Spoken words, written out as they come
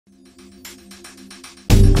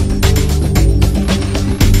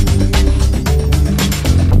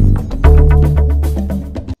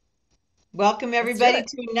Welcome, Let's do everybody, it.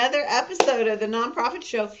 to another episode of the Nonprofit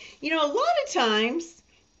Show. A lot of times,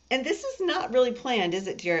 and this is not really planned, is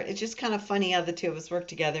it, Jarrett? It's just kind of funny how the two of us work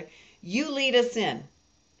together. You lead us in,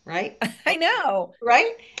 right? I know.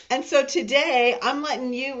 Right? And so today, I'm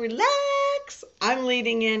letting you relax. I'm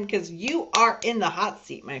leading in because you are in the hot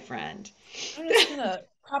seat, my friend. I'm just gonna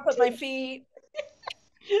prop up my feet.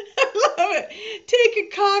 I love it. Take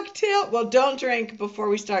a cocktail. Well, don't drink before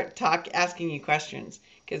we start asking you questions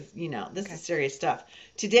because this is Okay. serious stuff.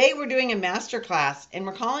 Today we're doing a master class and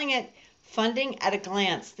we're calling it Funding at a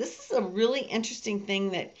Glance. This is a really interesting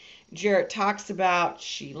thing that Jarrett talks about,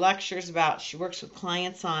 she lectures about, she works with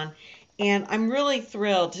clients on, and I'm really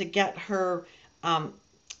thrilled to get her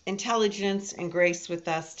intelligence and grace with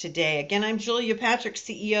us today. Again, I'm Julia Patrick,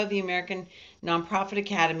 CEO of the American Nonprofit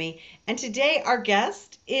Academy, and today our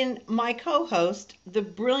guest in my co-host, the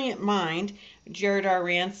brilliant mind, Jarrett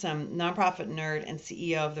Ransom, nonprofit nerd and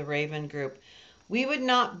CEO of the Rayvan Group. We would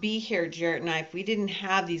not be here, Jarrett and I, if we didn't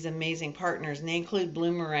have these amazing partners, and they include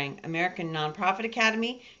Bloomerang, American Nonprofit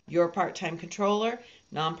Academy, Your Part-Time Controller,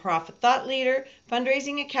 Nonprofit Thought Leader,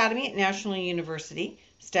 Fundraising Academy at National University,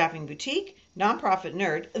 Staffing Boutique, Nonprofit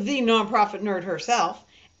Nerd, the Nonprofit Nerd herself,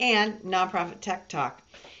 and Nonprofit Tech Talk.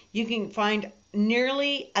 You can find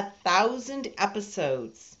nearly 1,000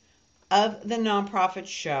 episodes of the Nonprofit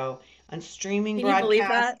Show on streaming Can you believe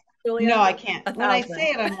broadcasts. that, No, Julia? I can't. A When I thousand. say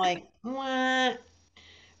it, I'm like, what?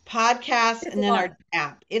 Podcasts It's and a then lot. our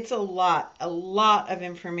app. It's a lot of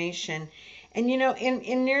information. And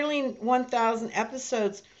in nearly 1,000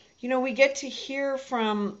 episodes, we get to hear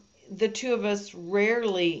from the two of us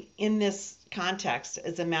rarely in this context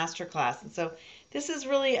as a master class. And so this is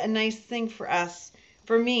really a nice thing for us,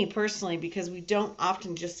 for me personally, because we don't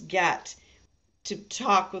often just get to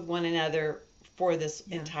talk with one another for this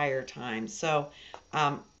Yeah. entire time. So,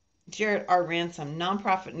 um, Jarrett R. Ransom,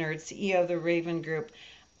 nonprofit nerd, CEO of the Rayvan Group.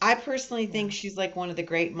 I personally think Yeah. she's like one of the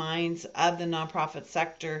great minds of the nonprofit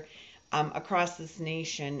sector across this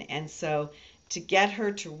nation. And so to get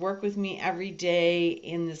her to work with me every day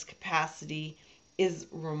in this capacity is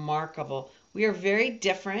remarkable. We are very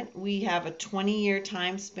different. We have a 20-year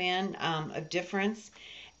time span of difference,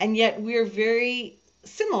 and yet we're very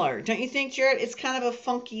similar. Don't you think, Jared? It's kind of a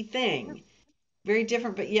funky thing. Very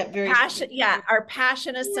different, but yet very Passion, yeah, our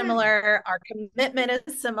passion is yeah. similar, our commitment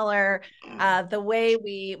is similar. The way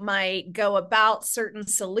we might go about certain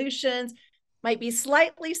solutions might be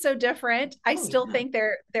slightly so different. I Oh still yeah. think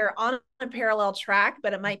they're on a parallel track,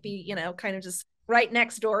 but it might be, kind of just right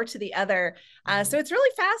next door to the other. So it's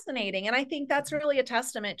really fascinating. And I think that's really a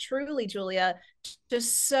testament, truly, Julia, to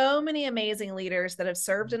so many amazing leaders that have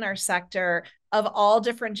served in our sector of all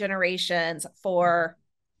different generations for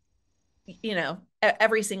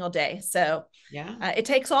every single day. So Yeah. it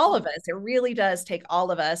takes all of us. It really does take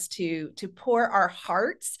all of us to pour our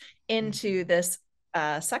hearts into this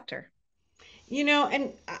sector.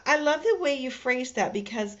 And I love the way you phrase that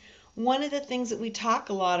because one of the things that we talk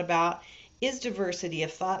a lot about is diversity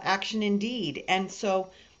of thought, action, and deed. And so,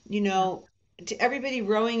 you Yeah. know, to everybody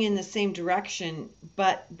rowing in the same direction,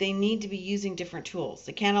 but they need to be using different tools.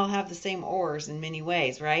 They can't all have the same oars in many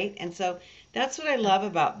ways, right? And so that's what I Yeah. love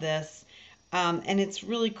about this. And it's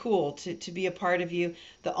really cool to be a part of you.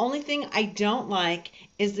 The only thing I don't like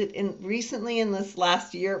is that recently in this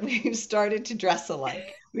last year, we've started to dress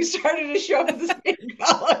alike. We started to show up with the same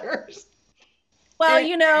colors. Well,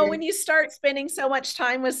 And when you start spending so much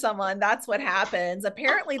time with someone, that's what happens.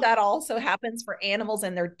 Apparently, that also happens for animals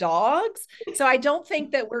and their dogs. So I don't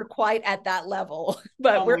think that we're quite at that level,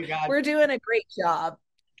 but oh we're my God. we're doing a great job.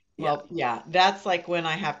 Yeah. Well, yeah, that's like when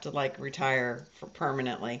I have to like retire for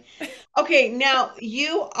permanently. Okay, now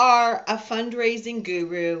you are a fundraising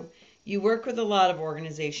guru. You work with a lot of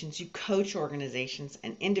organizations, you coach organizations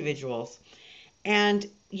and individuals. And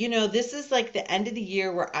this is like the end of the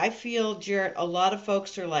year where I feel, Jarrett, a lot of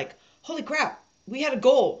folks are like, holy crap, we had a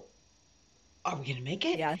goal. Are we going to make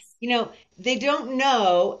it? Yes. They don't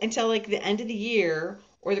know until like the end of the year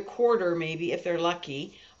or the quarter, maybe if they're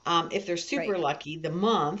lucky, if they're super Right. lucky, the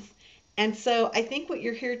month. And so I think what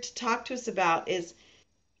you're here to talk to us about is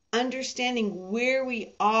understanding where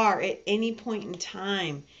we are at any point in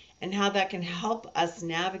time and how that can help us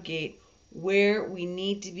navigate where we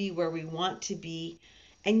need to be, where we want to be.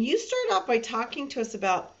 And you start off by talking to us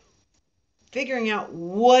about figuring out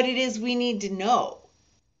what it is we need to know.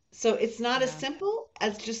 So it's not as Yeah. simple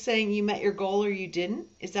as just saying you met your goal or you didn't.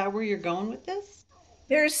 Is that where you're going with this?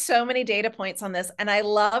 There's so many data points on this. And I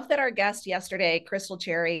love that our guest yesterday, Crystal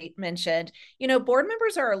Cherry, mentioned, board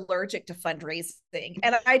members are allergic to fundraising.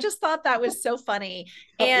 And I just thought that was so funny.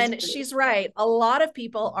 That was And great. she's right. A lot of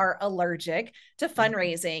people are allergic to Mhm.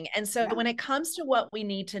 fundraising. And so Yeah. when it comes to what we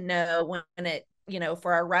need to know when it,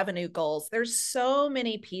 for our revenue goals, there's so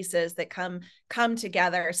many pieces that come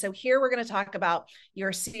together. So here we're going to talk about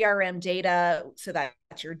your CRM data. So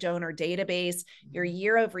that's your donor database, your Mhm.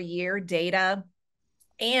 year over year data,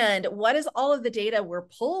 and what is all of the data we're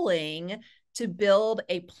pulling to build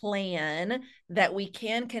a plan that we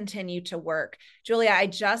can continue to work. Julia, I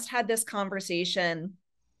just had this conversation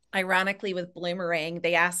ironically with Bloomerang.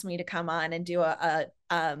 They asked me to come on and do a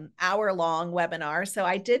hour-long webinar, so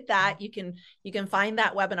I did that. You can find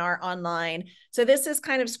that webinar online. So this is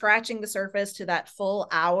kind of scratching the surface to that full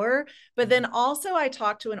hour, but then also I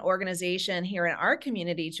talked to an organization here in our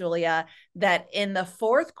community, Julia, that in the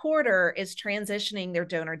fourth quarter is transitioning their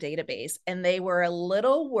donor database, and they were a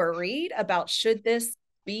little worried about, should this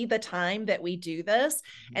be the time that we do this?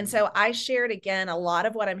 And Mhm. so I shared again a lot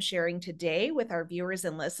of what I'm sharing today with our viewers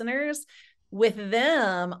and listeners with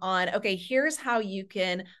them on, okay, here's how you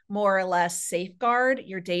can more or less safeguard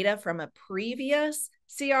your data from a previous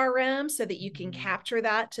CRM so that you can Mhm. capture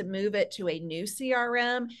that to move it to a new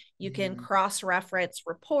CRM. You can Mhm. cross-reference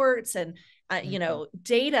reports and Mhm.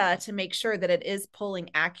 data to make sure that it is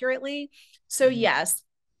pulling accurately. So Mhm. yes,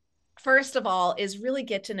 first of all, is really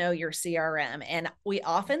get to know your CRM. And we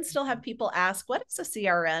often still have people ask, what is a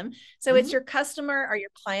CRM? So it's Mhm. your customer or your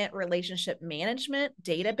client relationship management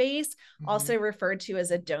database, Mhm. also referred to as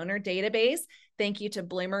a donor database. Thank you to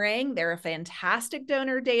Bloomerang. They're a fantastic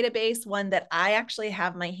donor database, one that I actually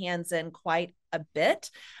have my hands in quite a bit.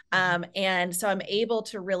 Mhm. And so I'm able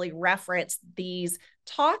to really reference these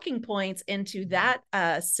talking points into that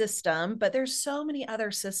system, but there's so many other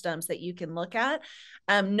systems that you can look at.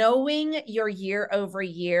 Knowing your year over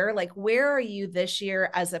year, like where are you this year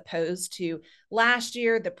as opposed to last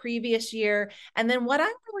year, the previous year. And then what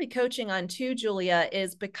I'm really coaching on too, Julia,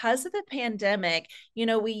 is because of the pandemic,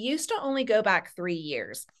 we used to only go back 3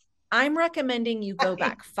 years. I'm recommending you go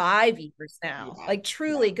back 5 years now, Yeah. like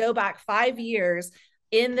truly go back 5 years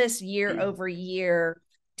in this year Yeah. over year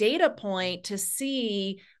data point to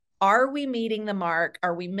see, are we meeting the mark?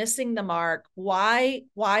 Are we missing the mark? Why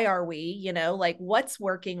are we, like what's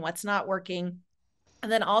working, what's not working?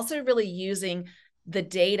 And then also really using the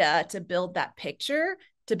data to build that picture,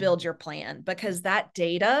 to build your plan, because that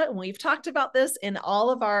data, and we've talked about this in all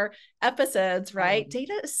of our episodes, right? Um,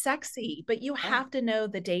 Data is sexy, but you yeah. have to know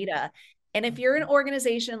the data. And if you're an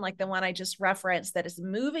organization like the one I just referenced that is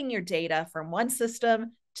moving your data from one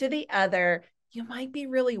system to the other, you might be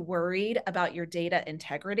really worried about your data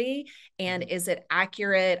integrity. And Mhm. is it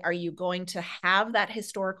accurate? Are you going to have that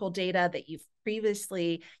historical data that you've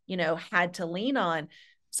previously, had to lean on?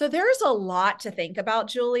 So there's a lot to think about,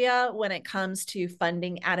 Julia, when it comes to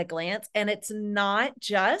funding at a glance. And it's not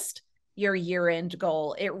just your year end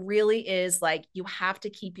goal. It really is like you have to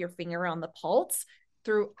keep your finger on the pulse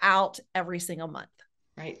throughout every single month.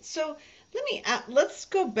 Right. So let's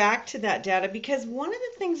go back to that data, because one of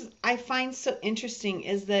the things I find so interesting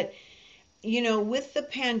is that, with the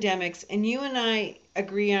pandemics, and you and I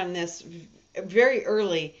agree on this very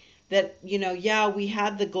early, that, yeah, we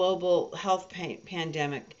had the global health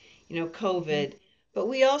pandemic, COVID, but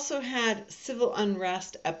we also had civil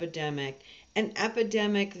unrest epidemic, an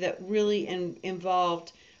epidemic that really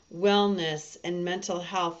involved wellness and mental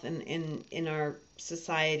health in our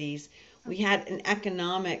societies. We had an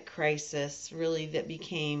economic crisis really that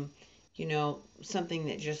became, something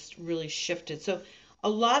that just really shifted. So a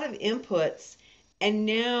lot of inputs, and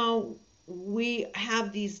now we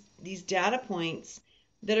have these data points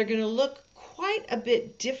that are going to look quite a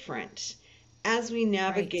bit different as we Right.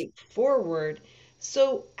 navigate forward.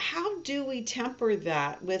 So how do we temper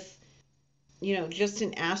that with, just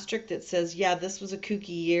an asterisk that says, yeah, this was a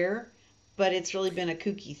kooky year, but it's really been a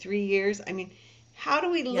kooky 3 years? I mean, how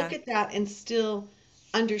do we look Yeah. at that and still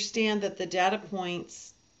understand that the data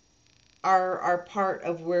points are part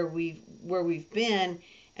of where we've been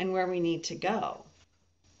and where we need to Yeah. go?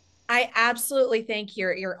 I absolutely think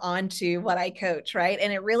you're on to what I coach, right?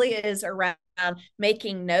 And it really is around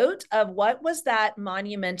making note of what was that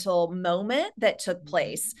monumental moment that took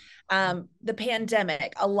place. The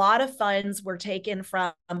pandemic, a lot of funds were taken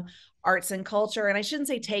from arts and culture, and I shouldn't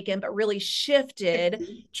say taken, but really shifted Right?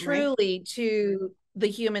 truly to the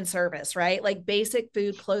human service, right? Like basic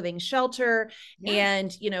food, clothing, shelter, Yeah.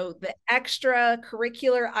 and the extra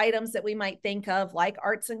curricular items that we might think of, like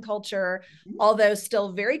arts and culture, Mhm. although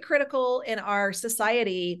still very critical in our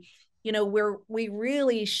society. we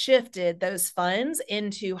really shifted those funds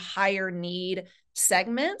into higher need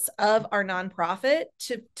segments of our nonprofit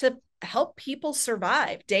to help people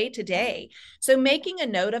survive day to day. So making a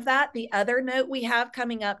note of that. The other note we have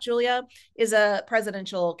coming up, Julia, is a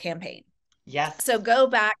presidential campaign. So Yes. go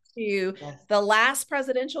back to Yes. the last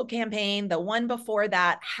presidential campaign, the one before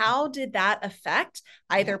that. How did that affect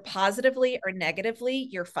Yeah. either positively or negatively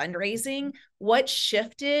your fundraising? What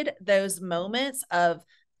shifted those moments of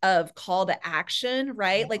call to action,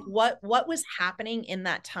 right? Yeah. Like what was happening in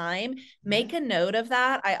that time? Yeah. Make a note of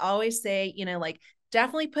that. I always say, like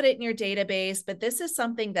definitely put it in your database, but this is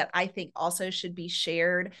something that I think also should be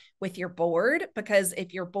shared with your board, because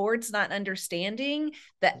if your board's not understanding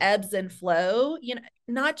the ebbs and flow,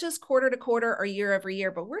 not just quarter to quarter or year over year,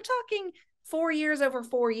 but we're talking 4 years over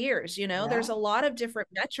 4 years. Yeah. There's a lot of different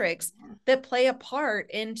metrics that play a part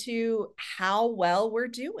into how well we're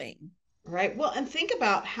doing. Right. Well, and think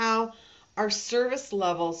about how our service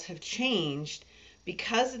levels have changed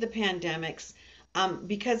because of the pandemics,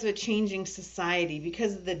 because of a changing society,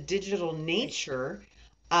 because of the digital Right. nature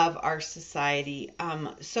of our society.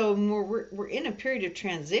 So we're in a period of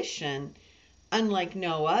transition unlike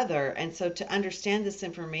no other. And so to understand this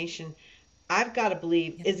information, I've got to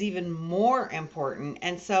believe Yeah. is even more important.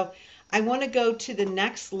 And so I want to go to the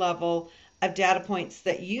next level of data points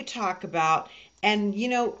that you talk about. And,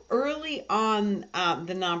 early on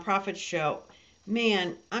the nonprofit show,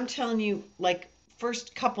 man, I'm telling you, like,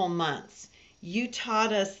 first couple months, you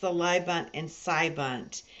taught us the Libunt and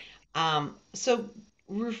Scibunt. So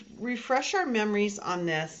refresh our memories on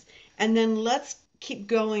this, and then let's keep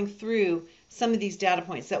going through some of these data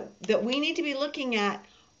points that we need to be looking at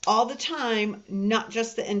all the time, not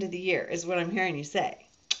just the end of the year, is what I'm hearing you say.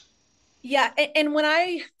 Yeah, and when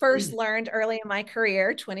I first learned early in my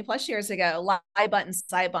career, 20 plus years ago, lie button,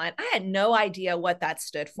 side button, I had no idea what that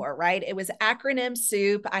stood for, right? It was acronym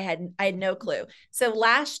soup. I had no clue. So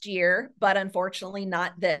last year, but unfortunately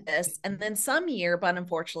not this, and then some year, but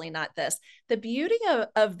unfortunately not this. The beauty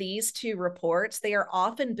of these two reports, they are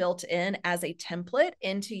often built in as a template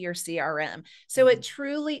into your CRM. So it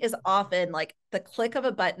truly is often like the click of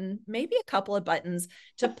a button, maybe a couple of buttons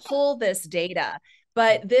to pull this data,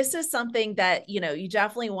 but this is something that you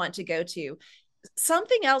definitely want to go to.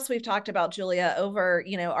 Something else we've talked about, Julia, over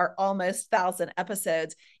our almost 1,000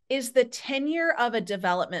 episodes is the tenure of a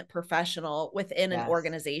development professional within an Yes.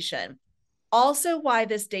 organization. Also, why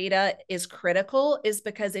this data is critical is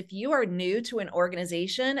because if you are new to an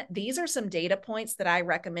organization, these are some data points that I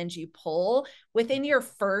recommend you pull within your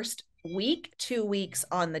first week, 2 weeks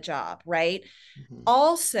on the job, right? Mhm.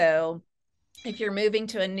 Also, if you're moving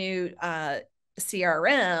to a new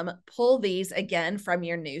CRM, pull these again from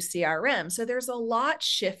your new CRM. So there's a lot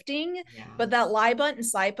shifting, Yeah. but that Libunt and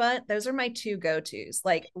Sipunt, those are my two go-tos,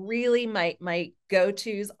 like really my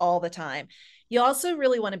go-tos all the time. You also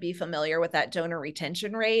really want to be familiar with that donor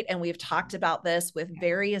retention rate. And we've talked about this with Yeah.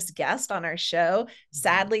 various guests on our show. Mhm.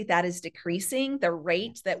 Sadly, that is decreasing. The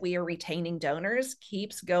rate that we are retaining donors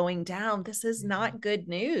keeps going down. This is Mhm. not good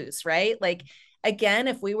news, right? Like, again,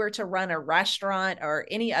 if we were to run a restaurant or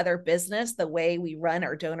any other business the way we run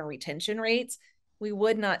our donor retention rates, we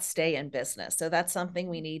would not stay in business. So that's something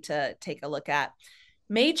we need to take a look at.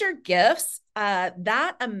 Major gifts,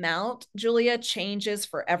 that amount, Julia, changes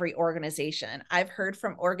for every organization. I've heard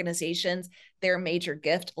from organizations their major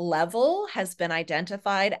gift level has been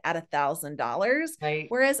identified at $1,000, Right.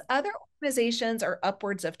 whereas other organizations are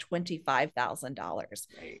upwards of $25,000.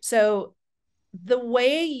 Right. So the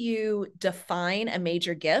way you define a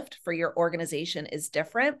major gift for your organization is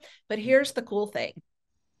different. But here's the cool thing,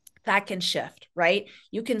 that can shift, right?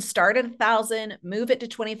 You can start at 1,000, move it to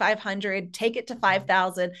 2,500, take it to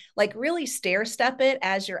 5,000, like really stair step it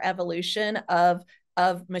as your evolution of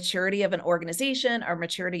maturity of an organization or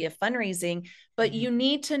maturity of fundraising. But Mhm. you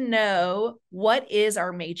need to know what is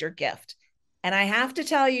our major gift. And I have to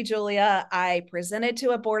tell you, Julia, I presented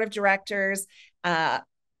to a board of directors.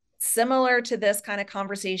 Similar to this kind of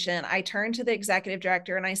conversation, I turned to the executive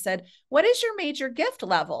director and I said, "What is your major gift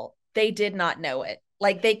level?" They did not know it.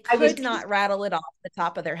 Like they I was could not rattle it off the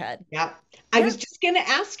top of their head. Yeah. I Yeah. was just going to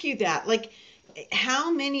ask you that. Like,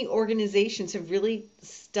 how many organizations have really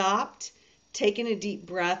stopped, taken a deep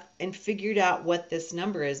breath, and figured out what this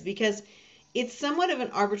number is? Because it's somewhat of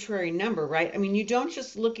an arbitrary number, right? I mean, you don't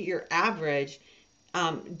just look at your average.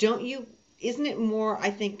 Don't you? Isn't it more,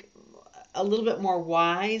 I think, a little bit more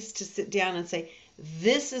wise to sit down and say,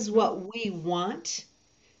 this is Mhm. what we want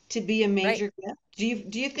to be a Right. major gift? Do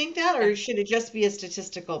you think that, Yeah. or should it just be a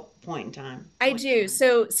statistical point in time? I do.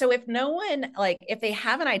 So if no one, like, if they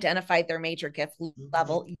haven't identified their major gift Hmm.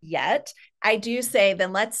 level yet, I do say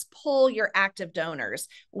then let's pull your active donors.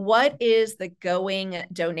 What is the going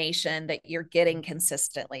donation that you're getting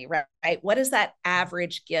consistently, right? What is that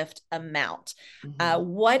average gift amount? Hmm.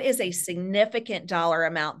 What is a significant dollar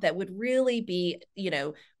amount that would really be,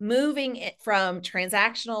 moving it from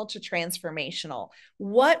transactional to transformational?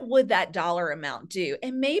 What would that dollar amount do?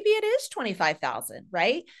 And maybe it is 25,000,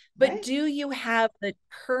 right? But Right. do you have the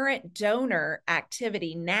current donor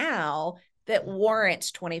activity now that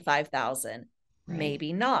warrants 25,000? Right.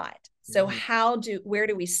 Maybe not. So Right. where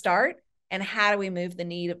do we start? And how do we move the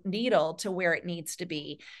needle to where it needs to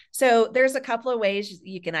be? So there's a couple of ways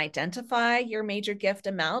you can identify your major gift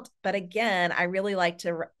amount. But again, I really like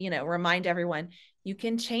to, remind everyone you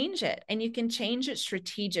can change it, and you can change it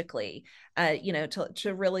strategically,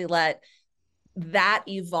 to really let that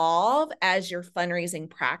evolve as your fundraising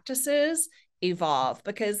practices evolve.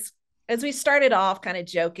 Because as we started off kind of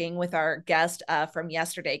joking with our guest from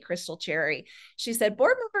yesterday, Crystal Cherry, she said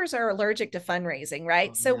board members are allergic to fundraising, Oh,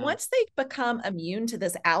 right? So yeah. once they become immune to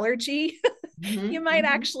this allergy, Hmm. you might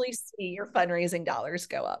Hmm. actually see your fundraising dollars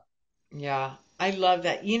go up. Yeah, I love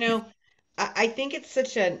that. I think it's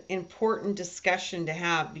such an important discussion to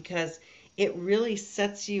have because it really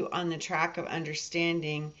sets you on the track of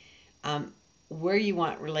understanding um, where you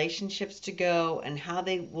want relationships to go and how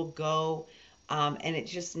they will go. And it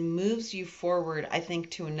just moves you forward, I think,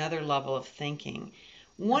 to another level of thinking.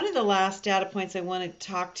 One of the last data points I want to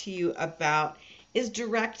talk to you about is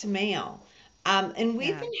direct mail. And we've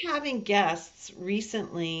Yeah. been having guests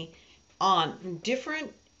recently on from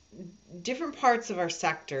different parts of our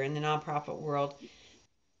sector in the nonprofit world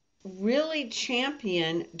really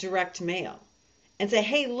champion direct mail and say,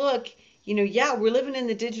 hey, look, yeah, we're living in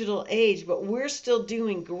the digital age, but we're still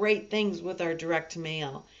doing great things with our direct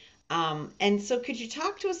mail. And so, could you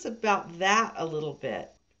talk to us about that a little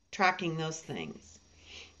bit, tracking those things?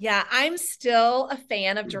 Yeah, I'm still a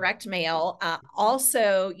fan of direct mail.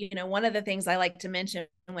 Also, one of the things I like to mention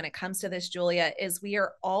when it comes to this, Julia, is we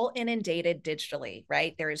are all inundated digitally,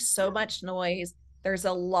 right? There is so much noise. There's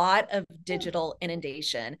a lot of digital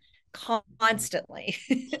inundation constantly.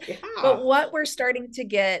 Yeah. But what we're starting to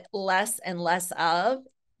get less and less of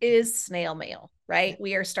is snail mail, Yeah. right?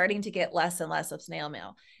 We are starting to get less and less of snail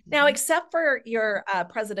mail. Now, Hmm. except for your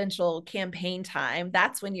presidential campaign time,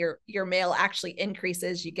 that's when your mail actually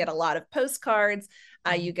increases. You get a lot of postcards.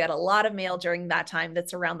 You get a lot of mail during that time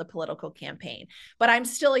that's around the political campaign. But I'm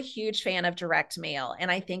still a huge fan of direct mail, and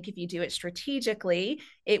I think if you do it strategically,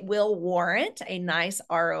 it will warrant a nice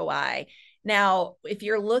ROI. Now, if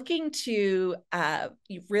you're looking to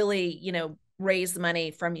really, raise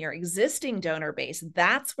money from your existing donor base,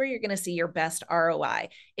 that's where you're going to see your best ROI.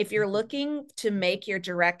 If you're looking to make your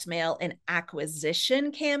direct mail an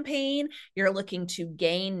acquisition campaign, you're looking to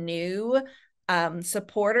gain new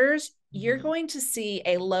supporters, you're Hmm. going to see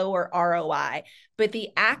a lower ROI. But the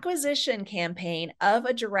acquisition campaign of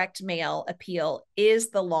a direct mail appeal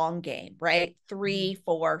is the long game, right? 3,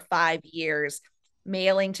 4, 5 years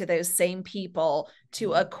mailing to those same people to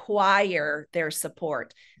Hmm. acquire their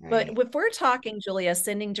support. But Right. if we're talking, Julia,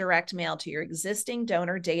 sending direct mail to your existing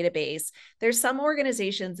donor database, there's some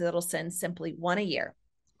organizations that'll send simply one a year.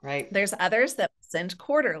 Right. There's others that send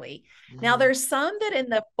quarterly. Now, Hmm. there's some that in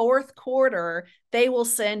the fourth quarter, they will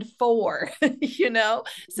send four,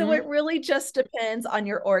 So Hmm. it really just depends on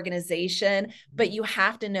your organization, but you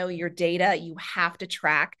have to know your data. You have to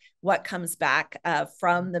track what comes back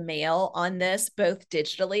from the mail on this, both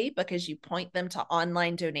digitally, because you point them to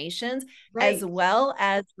online donations, as Right. well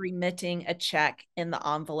as remitting a check in the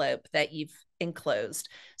envelope that you've enclosed.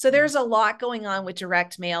 So there's a lot going on with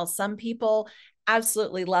direct mail. Some people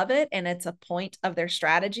absolutely love it and it's a point of their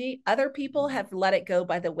strategy. Other people have let it go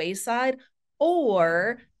by the wayside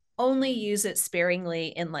or only use it sparingly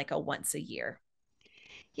in like a once a year.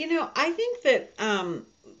 I think that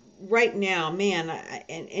right now, man,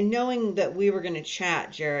 and knowing that we were going to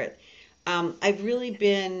chat, Jarrett, I've really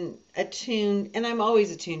been attuned, and I'm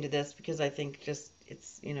always attuned to this because I think just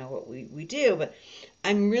it's what we do, but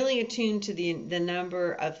I'm really attuned to the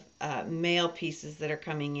number of mail pieces that are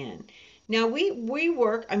coming in. Now we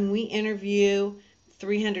work and we interview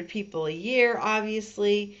 300 people a year,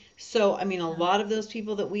 obviously. So I mean, a Yeah. lot of those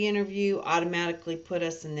people that we interview automatically put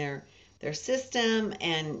us in their system,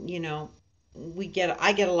 and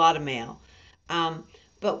I get a lot of mail. Um,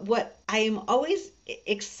 but what I am always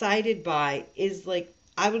excited by is, like,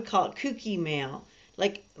 I would call it kooky mail,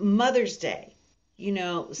 like Mother's Day.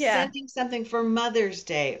 Yeah. Sending something for Mother's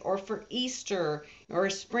Day or for Easter or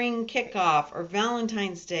a spring kickoff or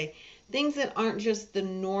Valentine's Day, things that aren't just the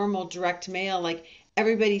normal direct mail, like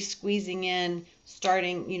everybody squeezing in,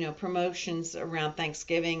 starting, promotions around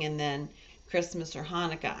Thanksgiving and then Christmas or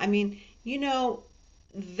Hanukkah. I mean,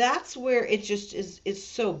 that's where it just is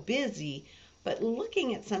so busy. But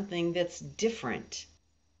looking at something that's different,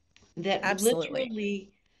 that Absolutely. literally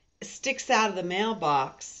sticks out of the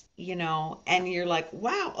mailbox, Yeah. and you're like,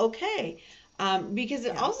 wow, okay. Because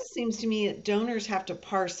it Yeah. also seems to me that donors have to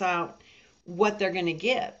parse out what they're going to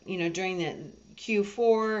give, during the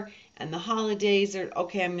Q4 and the holidays, or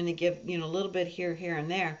okay, I'm going to give, a little bit here, here, and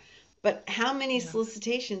there. But how many Yeah.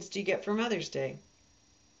 solicitations do you get for Mother's Day?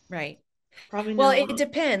 Right. Probably Well, not a it lot.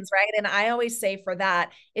 depends, right? And I always say for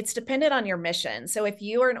that, it's dependent on your mission. So if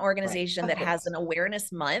you are an Right, organization of that has course. an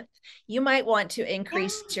awareness month, you might want to Yeah.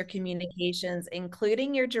 increase your communications,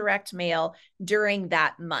 including your direct mail during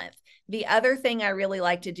that month. The other thing I really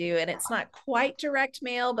like to do, and it's not quite direct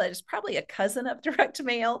mail, but it's probably a cousin of direct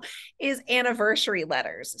mail, is anniversary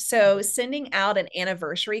letters. So sending out an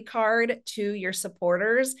anniversary card to your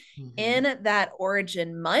supporters Mm-hmm. in that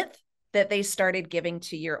origin month that they started giving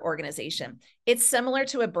to your organization. It's similar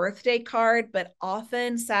to a birthday card, but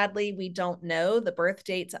often, sadly, we don't know the birth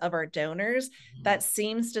dates of our donors. That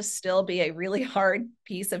seems to still be a really hard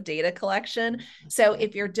piece of data collection. So, Yeah.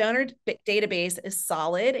 if your donor database is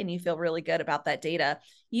solid and you feel really good about that data,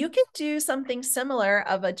 you can do something similar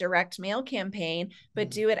of a direct mail campaign,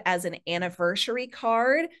 but do it as an anniversary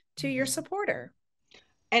card to your Mm-hmm. supporter.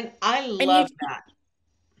 And I And you love that.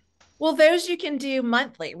 well, those you can do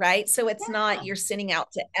monthly, right? So it's Yeah. not you're sending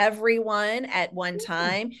out to everyone at one Yeah.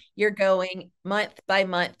 time. You're going month by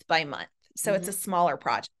month by month. So it's Mm-hmm. a smaller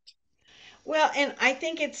project. Well, and I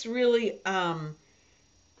think it's really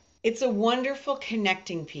it's a wonderful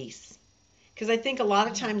connecting piece, because I think a lot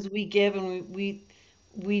of Yeah. times we give and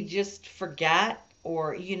we just forget,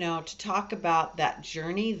 or to talk about that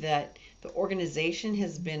journey that the organization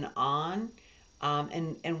has been on,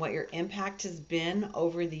 and what your impact has been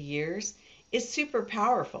over the years is super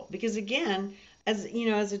powerful, because again, as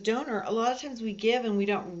a donor, a lot of times we give and we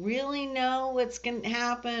don't really know what's going to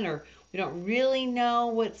happen, or we don't really know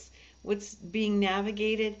what's being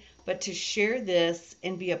navigated. But to share this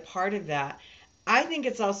and be a part of that, I think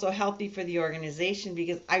it's also healthy for the organization,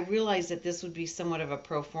 because I realize that this would be somewhat of a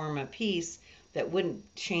pro forma piece that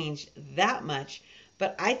wouldn't change that much.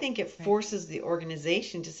 But I think it Right. forces the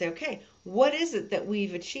organization to say, okay, what is it that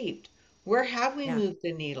we've achieved? Where have we Yeah. moved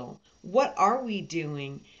the needle? What are we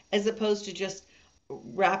doing? As opposed to just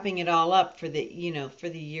wrapping it all up for the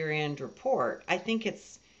year end report. I think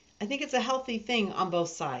it's a healthy thing on both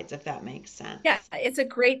sides, if that makes Yeah, sense. it's a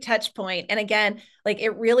great touch point. And again, like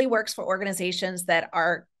it really works for organizations that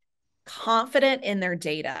are confident in their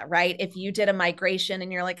data, right? If you did a migration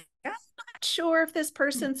and you're like, I'm not sure if this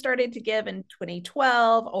person started to give in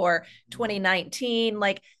 2012 or 2019,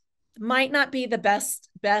 like might not be the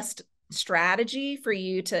best strategy for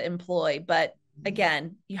you to employ. But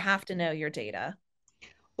again, you have to know your data.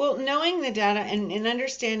 Well, knowing the data and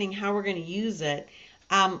understanding how we're going to use it,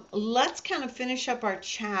 let's kind of finish up our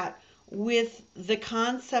chat with the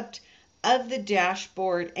concept of the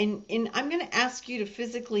dashboard. And I'm going to ask you to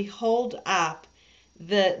physically hold up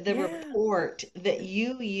the Yeah. report that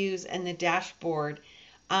you use and the dashboard,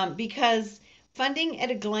 because funding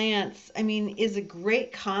at a glance, I mean, is a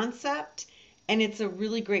great concept and it's a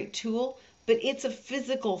really great tool, but it's a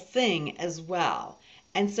physical thing as well.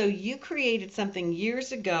 And so you created something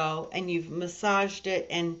years ago and you've massaged it,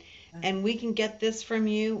 and we can get this from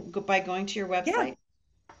you by going to your Yeah. website.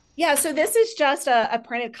 Yeah, so this is just a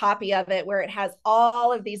printed copy of it where it has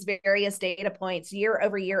all of these various data points year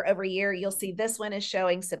over year over year. You'll see this one is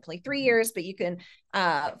showing simply 3 years, but you can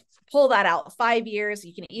pull that out 5 years.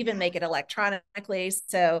 You can even Yeah. make it electronically.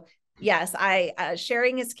 So yes, I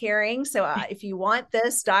sharing is caring. So if you want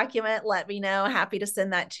this document, let me know. Happy to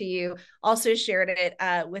send that to you. Also shared it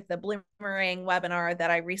with the Bloomerang webinar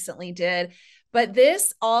that I recently did. But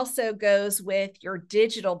this also goes with your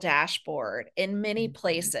digital dashboard in many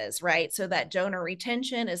places, right? So that donor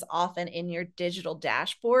retention is often in your digital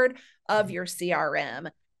dashboard of your CRM.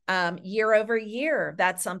 Year over year,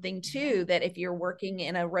 that's something too that if you're working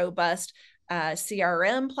in a robust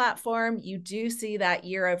CRM platform, you do see that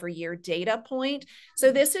year over year data point.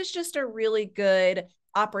 So this is just a really good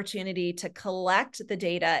opportunity to collect the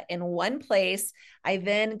data in one place. I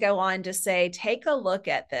then go on to say, take a look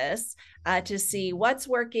at this to see what's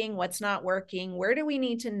working, what's not working. Where do we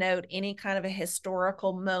need to note any kind of a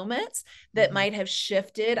historical moments that Mhm. might have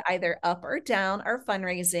shifted either up or down our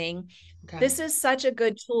fundraising? Okay. This is such a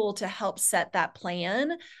good tool to help set that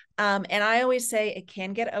plan. And I always say it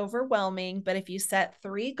can get overwhelming, but if you set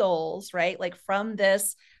 3 goals, right, like from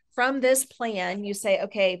this plan, you say,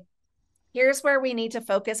 okay, here's where we need to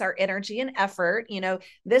focus our energy and effort.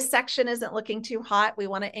 This section isn't looking too hot. We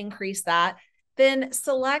want to increase that. Then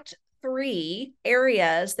select 3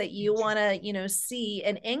 areas that you want to, see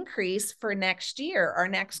an increase for next year or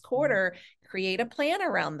next quarter. Create a plan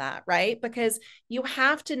around that, right? Because you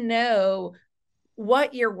have to know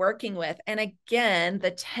what you're working with. And again,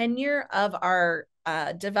 the tenure of our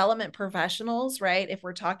development professionals, right? If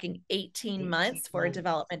we're talking 18 18 months for a months.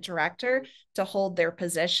 development director to hold their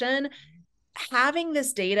position, having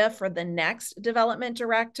this data for the next development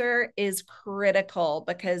director is critical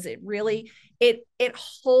because it really it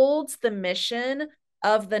holds the mission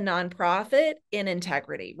of the nonprofit in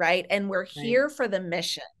integrity, right? And we're Right. here for the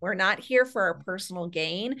mission. We're not here for our personal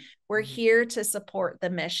gain. We're Mhm. here to support the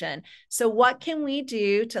mission. So what can we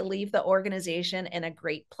do to leave the organization in a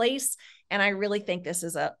great place? And I really think this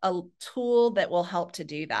is a tool that will help to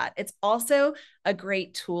do that. It's also a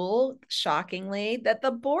great tool, shockingly, that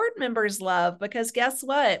the board members love because guess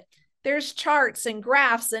what? There's charts and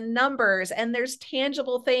graphs and numbers, and there's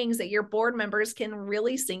tangible things that your board members can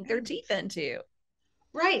really sink their teeth into.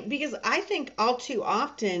 Right, because I think all too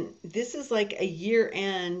often this is like a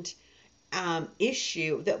year-end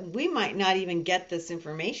issue that we might not even get this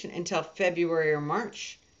information until February or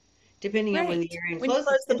March, depending on when the Right. year end When you closes.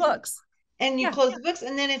 close the books. And you Yeah. close the books,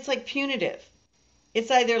 and then it's like punitive.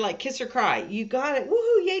 It's either like kiss or cry. You got it,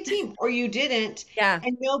 woohoo, yay team, or you didn't, Yeah.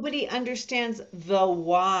 and nobody understands the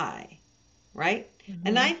why, right?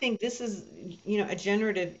 And I Mm-hmm. think this is, a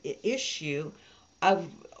generative issue of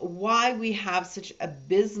why we have such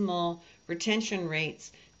abysmal retention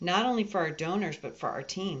rates, not only for our donors, but for our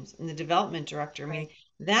teams and the development director. I mean, Right.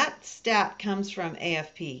 that stat comes from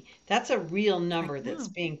AFP. That's a real I number that's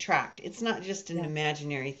know. being tracked. It's not just an Yeah.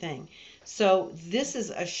 imaginary thing. So this is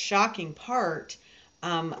a shocking part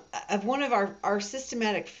of one of our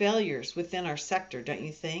systematic failures within our sector, don't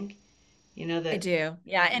you think? I That do.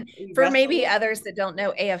 Yeah. And we for wrestle maybe with. others that don't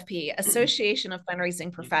know AFP, Association of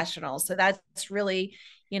Fundraising Professionals. So that's really,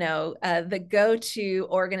 the go-to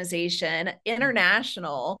organization,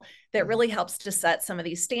 international, that Mhm, really helps to set some of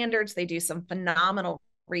these standards. They do some phenomenal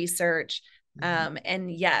research. mhm. And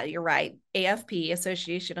yeah, you're right. AFP,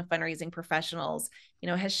 Association of Fundraising Professionals,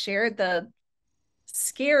 has shared the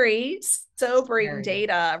scary, sobering Scary.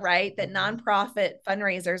 data, right? That Mhm, nonprofit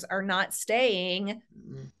fundraisers are not staying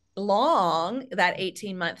mhm. long. That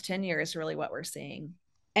 18-month tenure is really what we're seeing.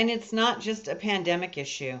 And it's not just a pandemic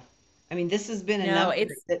issue. I mean, this has been a No, number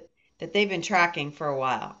it's, that they've been tracking for a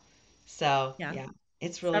while. So, yeah, yeah,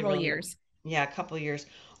 it's really, several really, years. yeah, a couple of years.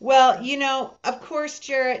 Well, Yeah. of course,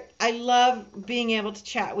 Jarrett, I love being able to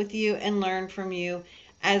chat with you and learn from you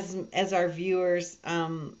as our viewers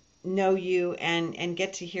know you and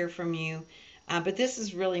get to hear from you. But this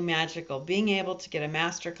is really magical, being able to get a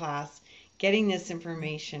master class, getting this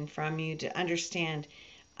information from you to understand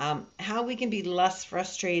how we can be less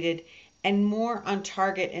frustrated and more on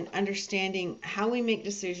target and understanding how we make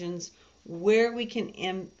decisions, where we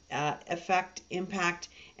can affect, impact,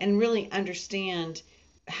 and really understand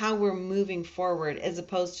how we're moving forward as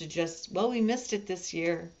opposed to just, well, we missed it this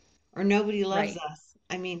year or nobody loves Right. us.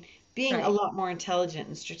 I mean, being a Right. lot more intelligent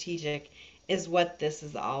and strategic is what this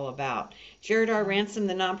is all about. Jarrett R. Ransom,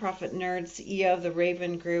 the nonprofit nerd, CEO of the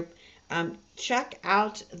Rayvan Group. Check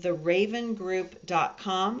out the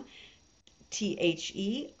ravengroup.com,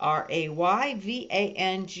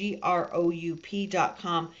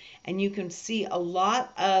 TheRayvanGroup.com, and you can see a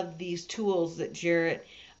lot of these tools that Jarrett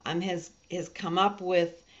has come up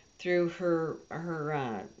with through her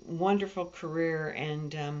wonderful career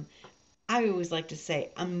and I always like to say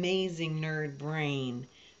amazing nerd brain.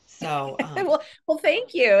 So Well,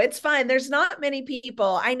 thank you. It's fun. There's not many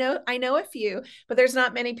people. I know a few, but there's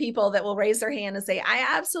not many people that will raise their hand and say, I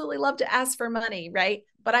absolutely love to ask for money, right?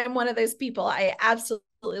 But I'm one of those people. I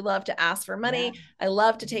absolutely love to ask for yeah, money. I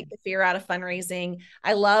love to take the fear out of fundraising.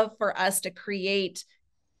 I love for us to create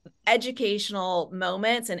educational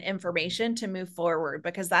moments and information to move forward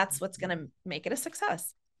because that's what's going to make it a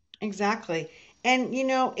success. exactly. And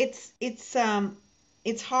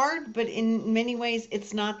it's hard, but in many ways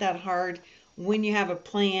it's not that hard when you have a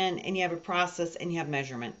plan and you have a process and you have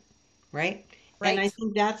measurement, right? And I Right.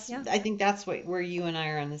 think that's Yeah. I think that's what where you and I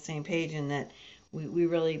are on the same page in that we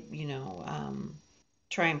really,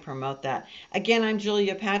 try and promote that. Again, I'm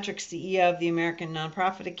Julia Patrick, CEO of the American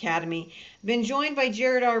Nonprofit Academy. Been joined by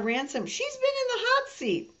Jarrett Ransom. She's been in the hot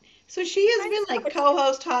seat. So she has I'm been so like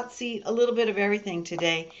co-host, hot seat, a little bit of everything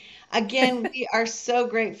today. Again, we are so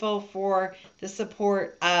grateful for the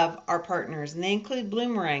support of our partners, and they include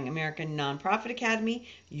Bloomerang, American Nonprofit Academy,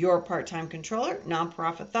 Your Part-Time Controller,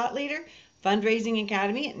 Nonprofit Thought Leader, Fundraising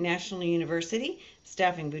Academy at National University,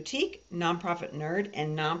 Staffing Boutique, Nonprofit Nerd,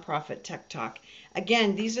 and Nonprofit Tech Talk.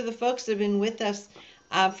 Again, these are the folks that have been with us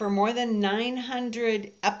for more than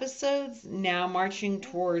 900 episodes, now marching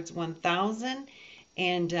towards 1,000.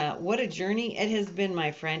 And what a journey it has been,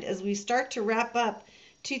 my friend. As we start to wrap up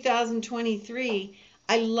 2023,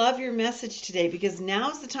 I love your message today because now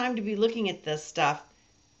is the time to be looking at this stuff,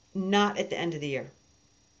 not at the end of the year.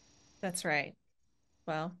 That's right.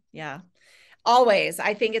 Well, yeah. Always.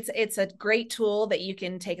 I think it's a great tool that you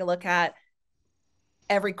can take a look at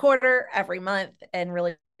every quarter, every month, and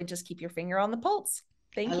really just keep your finger on the pulse.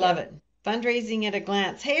 I Thank love you. it. Fundraising at a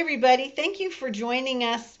glance. Hey, everybody. Thank you for joining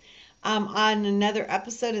us on another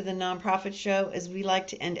episode of the Nonprofit Show. As we like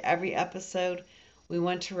to end every episode, we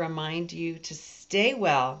want to remind you to stay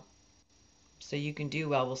well so you can do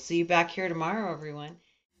well. We'll see you back here tomorrow, everyone.